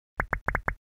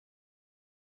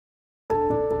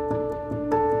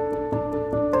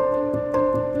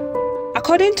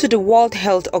According to the World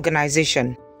Health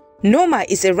Organization, Noma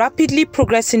is a rapidly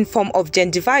progressing form of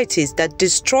gingivitis that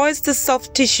destroys the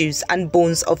soft tissues and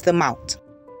bones of the mouth.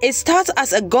 It starts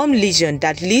as a gum lesion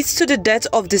that leads to the death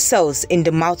of the cells in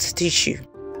the mouth tissue.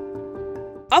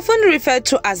 Often referred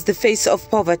to as the face of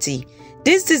poverty,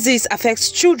 this disease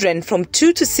affects children from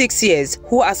 2 to 6 years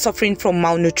who are suffering from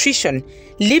malnutrition,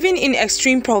 living in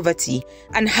extreme poverty,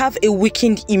 and have a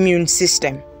weakened immune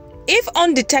system. If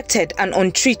undetected and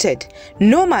untreated,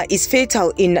 Noma is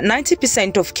fatal in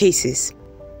 90% of cases.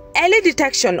 Early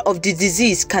detection of the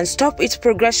disease can stop its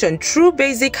progression through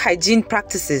basic hygiene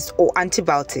practices or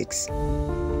antibiotics.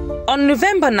 On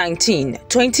November 19,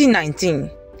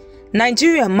 2019,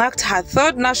 Nigeria marked her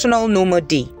third National Noma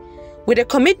Day, with a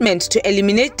commitment to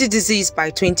eliminate the disease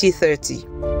by 2030.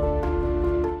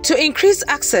 To increase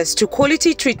access to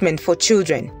quality treatment for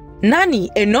children, NANI,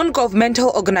 a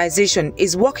non-governmental organization,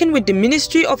 is working with the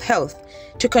Ministry of Health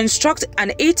to construct an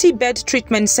 80-bed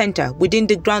treatment center within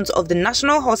the grounds of the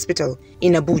National Hospital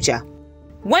in Abuja.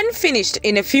 When finished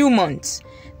in a few months,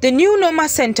 the new Noma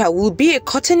Center will be a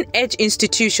cutting-edge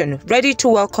institution ready to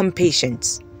welcome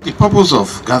patients. The purpose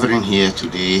of gathering here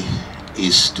today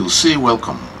is to say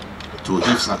welcome to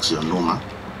Hifz Action Noma,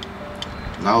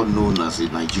 now known as the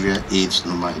Nigeria Aid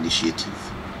Nigeria Initiative,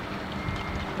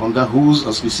 under whose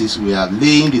auspices we are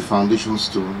laying the foundation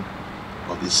stone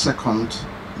of the second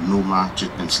Noma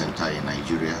Treatment Center in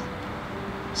Nigeria,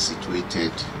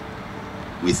 situated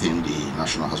within the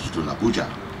National Hospital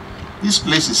Abuja. This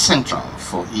place is central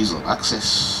for ease of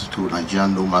access to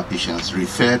Nigerian Noma patients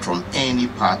referred from any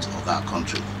part of our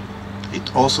country.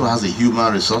 It also has the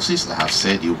human resources. I have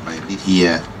said you might need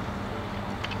here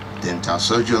dental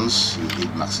surgeons, you need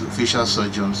maxillofacial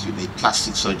surgeons, you need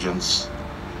plastic surgeons,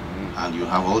 and you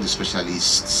have all the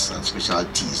specialists and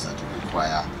specialties that you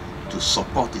require to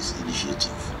support this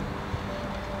initiative.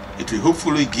 It will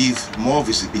hopefully give more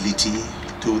visibility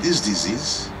to this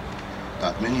disease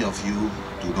that many of you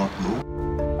do not know.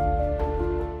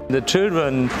 The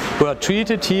children who are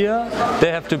treated here, they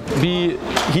have to be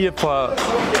here for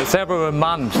several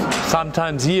months,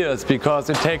 sometimes years, because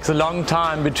it takes a long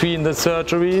time between the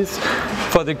surgeries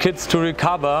for the kids to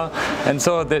recover. And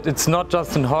so that it's not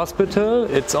just a hospital,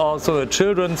 it's also a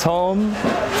children's home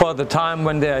for the time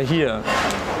when they are here,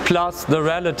 plus the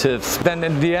relatives. Then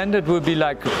in the end it will be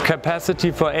like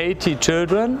capacity for 80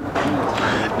 children.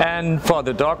 And for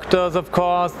the doctors, of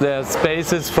course, there's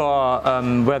spaces for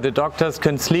where the doctors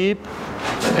can sleep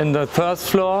in the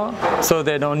first floor, so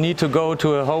they don't need to go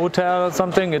to a hotel or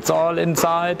something. It's all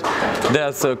inside.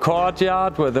 There's a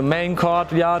courtyard, where the main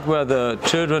courtyard where the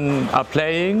children are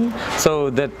playing,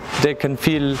 so that they can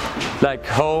feel like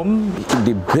home.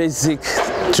 The basic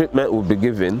treatment will be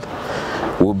given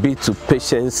will be to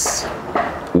patients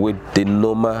with the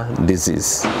Noma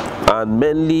disease. And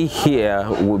mainly here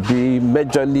will be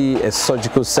majorly a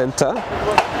surgical center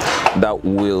that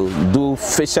will do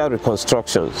facial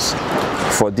reconstructions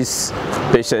for these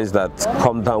patients that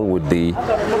come down with the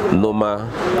Noma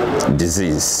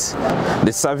disease.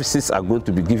 The services are going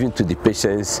to be given to the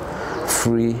patients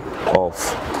free of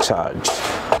charge.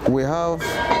 We have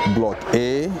Block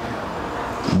A,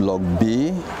 Block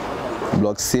B,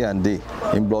 Block C and D.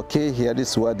 In Block A here,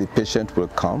 this is where the patient will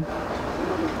come.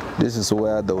 This is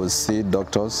where they will see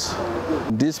doctors.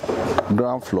 This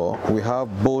ground floor, we have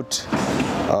both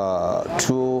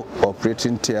two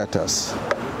operating theaters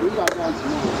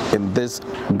in this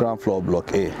ground floor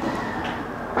Block A.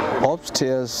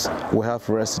 Upstairs, we have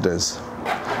residents.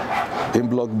 In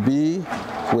Block B,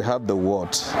 we have the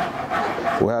ward.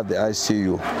 We have the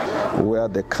ICU, where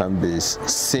they can be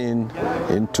seen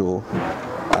into.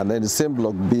 And then in the same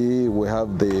Block B, we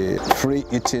have the free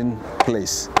eating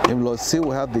place. In Block C,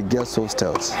 we have the guest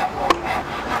hostels.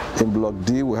 In Block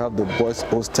D, we have the boys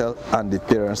hostel and the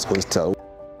parents hostel.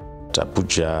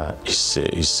 Abuja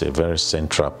is a very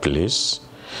central place.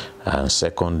 And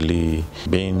secondly,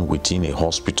 being within a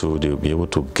hospital, they'll be able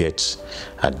to get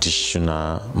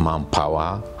additional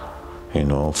manpower,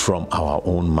 from our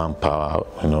own manpower,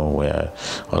 where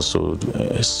also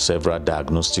several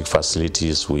diagnostic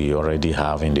facilities we already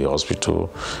have in the hospital.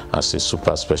 As a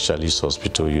super specialist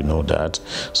hospital, that.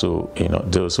 So,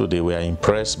 they were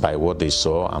impressed by what they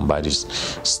saw and by the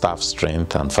staff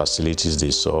strength and facilities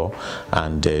they saw.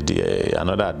 And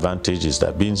another advantage is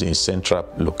that being in a central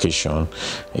location,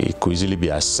 it could easily be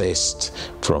accessed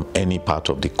from any part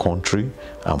of the country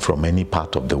and from any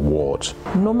part of the world.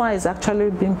 Noma is actually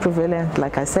being prevalent,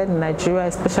 like I said, in Nigeria,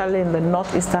 especially in the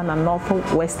northeastern and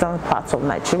northwestern parts of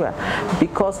Nigeria,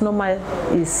 because Noma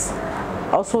is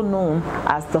also known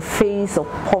as the face of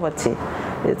poverty.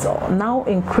 It's now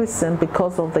increasing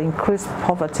because of the increased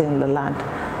poverty in the land.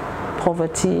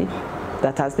 Poverty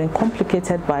that has been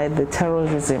complicated by the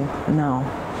terrorism now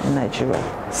in Nigeria.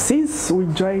 Since we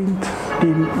joined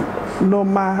the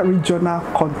Noma Regional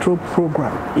Control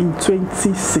Program in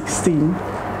 2016,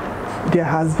 there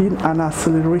has been an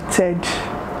accelerated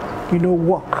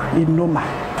work in Noma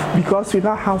because we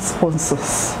now have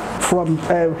sponsors from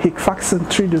HICFAX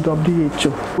through the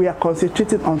WHO. We are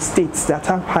concentrating on states that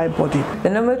have high burden. The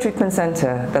Noma Treatment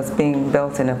Center that's being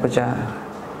built in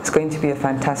Abuja is going to be a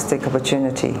fantastic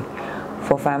opportunity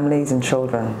for families and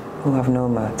children who have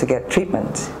Noma to get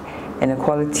treatment in a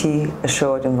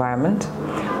quality-assured environment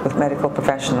with medical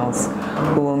professionals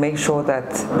who will make sure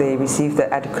that they receive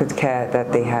the adequate care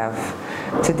that they have.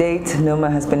 To date, Noma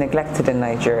has been neglected in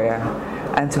Nigeria,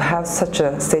 and to have such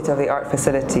a state-of-the-art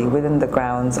facility within the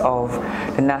grounds of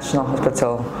the National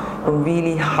Hospital will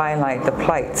really highlight the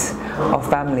plight of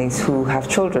families who have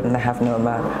children that have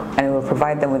Noma, and it will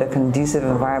provide them with a conducive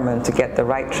environment to get the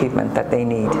right treatment that they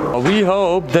need. We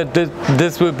hope that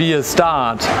this will be a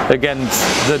start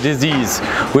against the disease.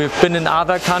 We've been in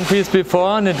other countries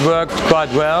before and it worked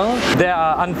quite well. There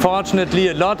are unfortunately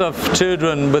a lot of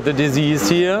children with the disease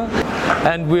here,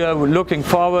 and we are looking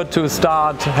forward to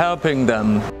start helping them.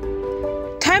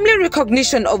 Timely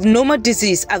recognition of Noma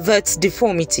disease averts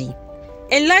deformity.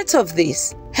 In light of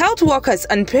this, health workers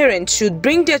and parents should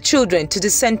bring their children to the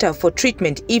center for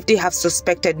treatment if they have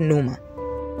suspected Noma.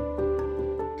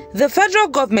 The federal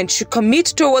government should commit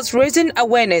towards raising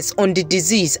awareness on the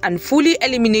disease and fully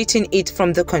eliminating it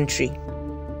from the country.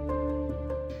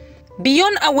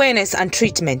 Beyond awareness and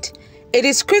treatment, it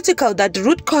is critical that the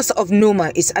root cause of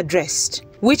Noma is addressed,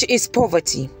 which is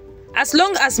poverty. As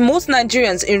long as most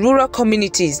Nigerians in rural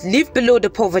communities live below the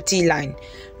poverty line,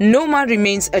 Noma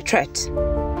remains a threat.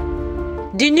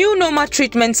 The new Noma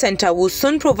Treatment Center will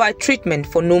soon provide treatment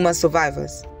for Noma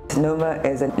survivors. Noma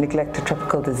is a neglected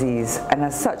tropical disease and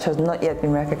as such has not yet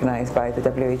been recognized by the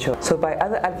WHO. So by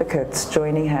other advocates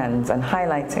joining hands and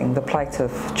highlighting the plight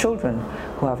of children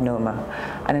who have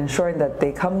Noma and ensuring that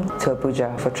they come to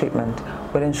Abuja for treatment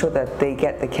will ensure that they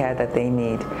get the care that they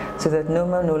need, so that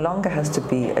Noma no longer has to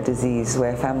be a disease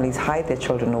where families hide their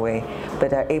children away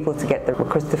but are able to get the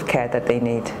requisitive care that they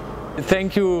need.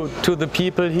 Thank you to the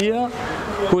people here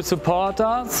who support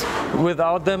us.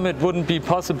 Without them it wouldn't be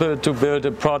possible to build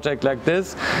a project like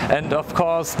this, and of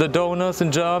course the donors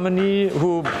in Germany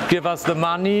who give us the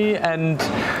money and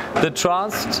the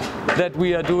trust that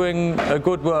we are doing a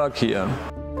good work here.